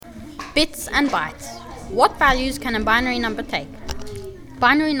Bits and bytes. What values can a binary number take?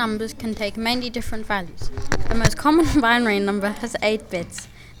 Binary numbers can take many different values. The most common binary number has 8 bits.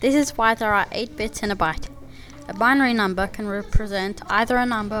 This is why there are 8 bits in a byte. A binary number can represent either a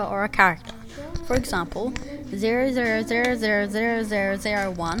number or a character. For example,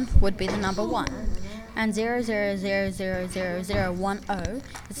 000000001 would be the number 1, and 0000010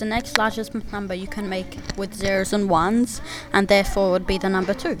 is the next largest number you can make with zeros and ones, and therefore would be the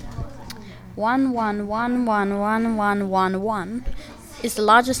number 2. 11111111 is the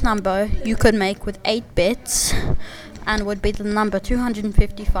largest number you could make with 8 bits and would be the number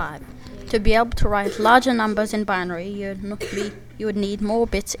 255. To be able to write larger numbers in binary, you would need more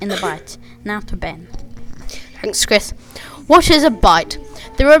bits in the byte. Now to Ben. Thanks, Chris. What is a byte?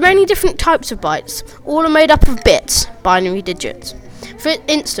 There are many different types of bytes. All are made up of bits, binary digits. For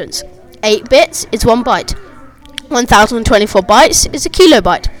instance, 8 bits is 1 byte. 1024 bytes is a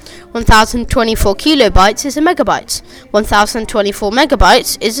kilobyte. 1024 kilobytes is a megabyte. 1024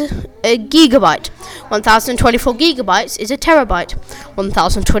 megabytes is a gigabyte. 1024 gigabytes is a terabyte.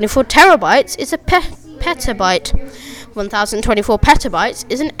 1024 terabytes is a petabyte. 1024 petabytes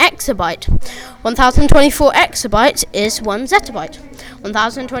is an exabyte. 1024 exabytes is 1 zettabyte.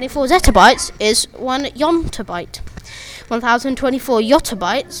 1024 zettabytes is 1 yontabyte. 1024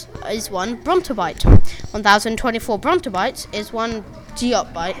 yottabytes is 1 brontobyte. 1024 brontobytes is 1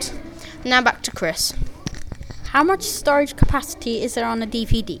 geobyte. Now back to Chris. How much storage capacity is there on a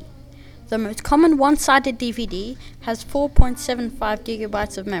DVD? The most common one-sided DVD has 4.75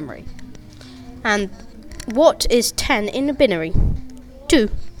 gigabytes of memory. And what is 10 in a binary? 2.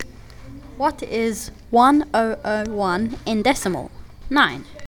 What is 1001 in decimal? 9.